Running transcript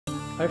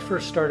I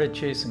first started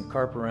chasing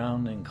carp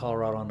around in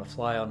Colorado on the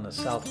fly on the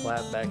South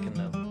Platte back in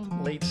the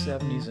late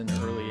 70s and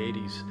early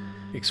 80s,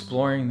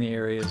 exploring the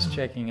areas,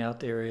 checking out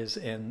the areas,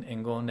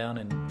 and going down,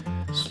 and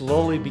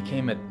slowly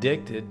became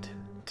addicted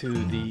to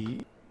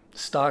the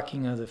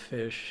stalking of the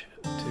fish,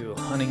 to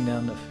hunting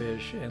down the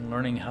fish, and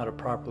learning how to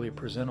properly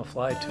present a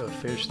fly to a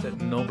fish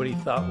that nobody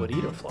thought would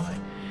eat a fly,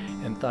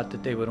 and thought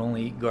that they would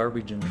only eat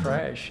garbage and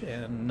trash,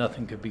 and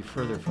nothing could be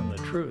further from the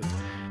truth.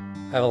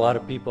 I have a lot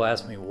of people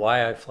ask me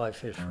why I fly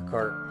fish for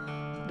carp.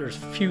 There's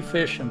few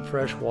fish in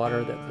fresh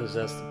water that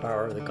possess the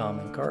power of the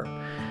common carp.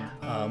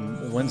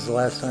 When's the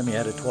last time you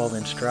had a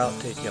 12-inch trout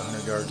take you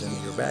 100 yards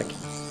into your backing?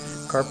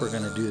 Carp are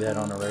going to do that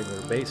on a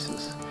regular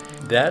basis.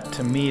 That,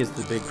 to me, is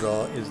the big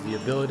draw, is the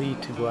ability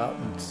to go out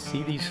and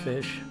see these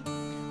fish,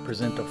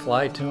 present a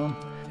fly to them,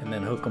 and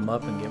then hook them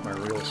up and get my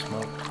reel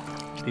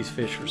smoked. These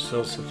fish are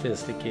so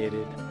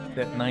sophisticated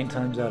that 9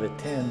 times out of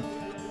 10,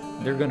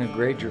 they're going to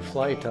grade your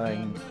fly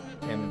tying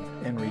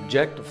and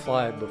reject a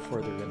fly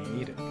before they're going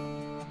to eat it.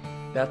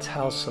 That's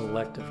how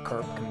selective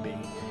carp can be,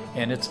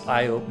 and it's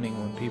eye-opening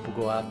when people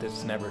go out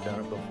that's never done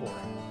it before.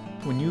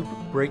 When you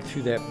break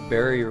through that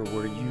barrier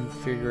where you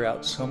figure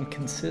out some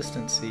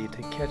consistency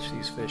to catch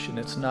these fish, and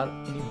it's not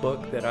any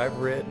book that I've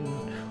written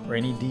or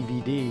any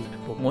DVD,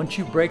 but once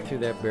you break through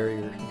that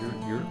barrier,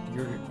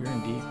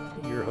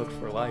 you're hooked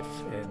for life,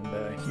 and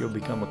you'll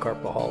become a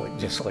carpaholic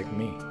just like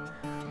me.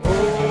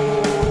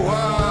 Oh,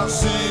 I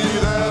see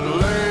that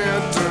lantern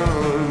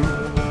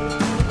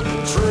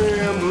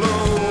trimmed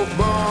low,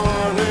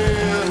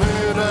 burning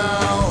in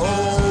our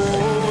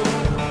home.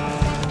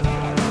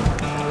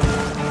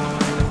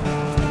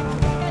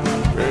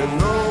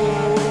 And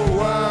oh,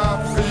 I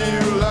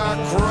feel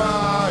like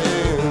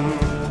crying.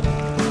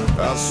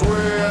 I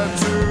swear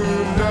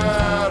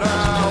tonight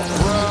I'll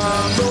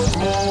cry no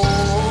more.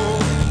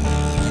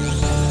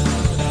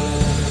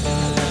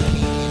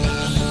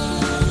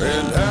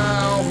 And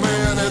how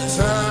many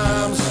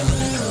times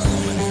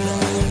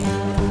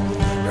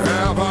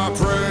have I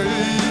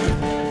prayed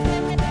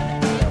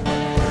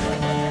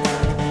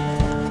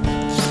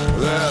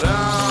that I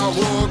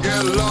will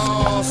get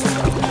lost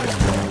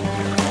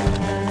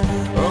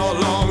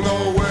along the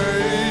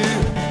way?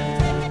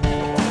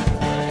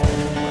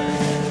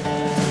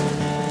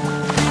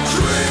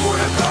 Dream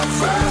with the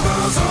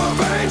feathers of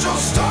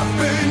angels stuck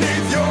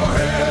beneath your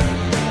head.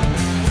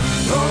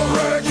 The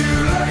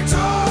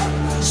regulator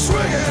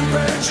swinging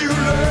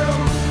pendulum.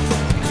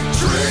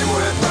 Dream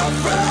with the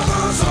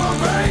feathers of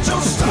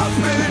angels stuck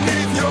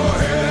beneath your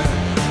head.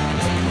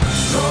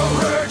 The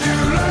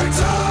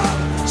regulator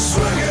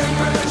swinging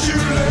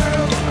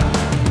pendulum.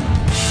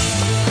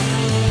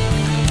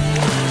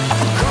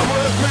 Come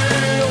with me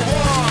and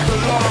walk the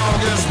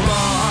longest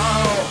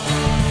mile.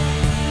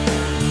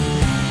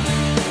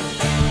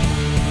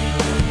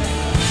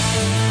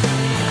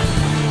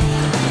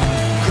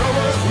 Come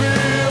with me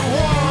and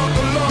walk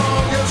the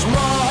longest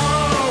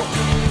mile.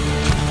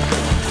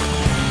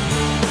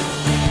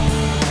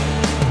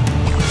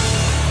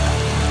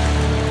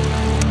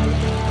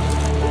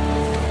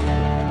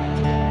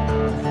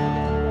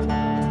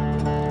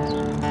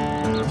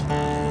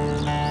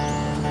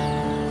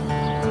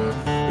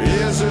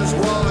 Is his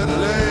wallet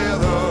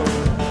leather?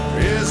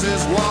 Is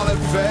his wallet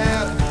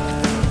fat?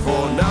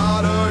 For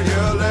not a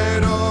year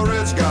later,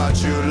 it's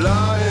got you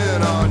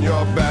lying on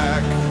your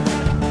back.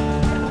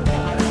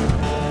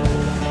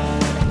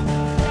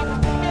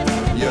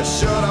 You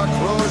should have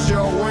closed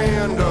your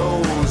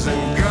windows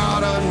and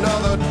got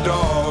another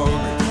dog.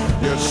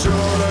 You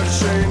should have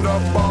chained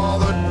up all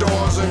the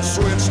doors and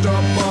switched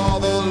up all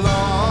the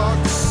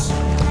locks.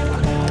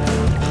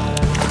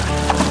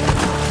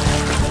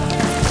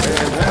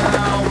 And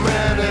how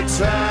many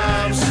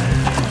times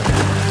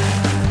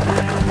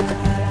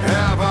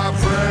have I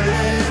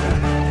prayed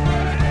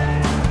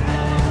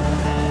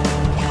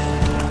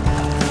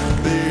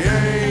the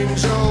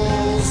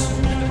angels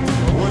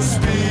would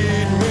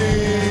speed me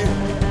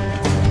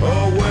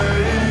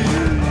away?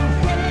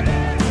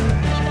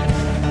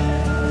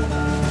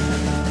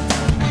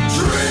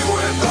 Dream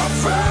with the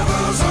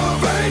feathers of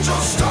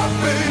angels stuck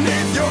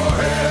beneath your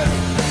head.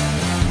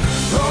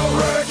 The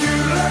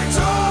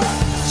regulator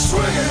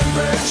swinging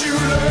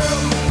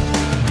pendulum.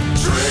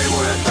 Dream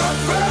with the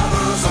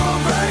feathers of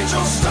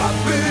angels stuck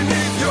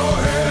beneath your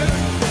head.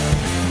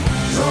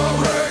 The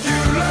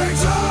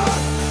regulator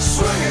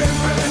swinging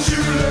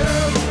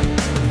pendulum.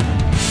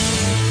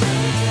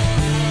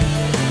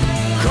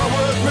 Come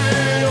with me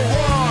and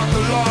walk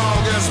the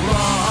longest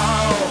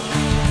mile.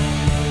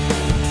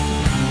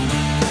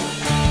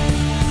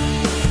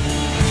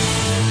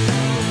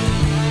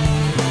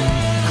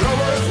 Come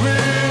with me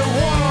and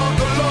walk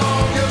the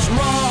longest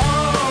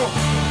mile.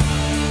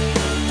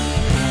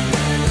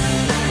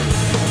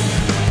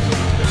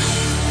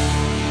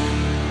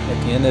 At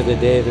the end of the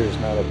day, there's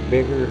not a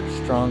bigger,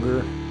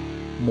 stronger,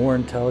 more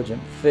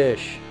intelligent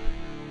fish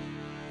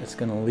that's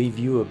going to leave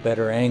you a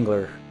better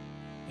angler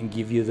and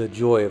give you the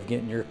joy of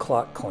getting your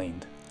clock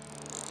cleaned.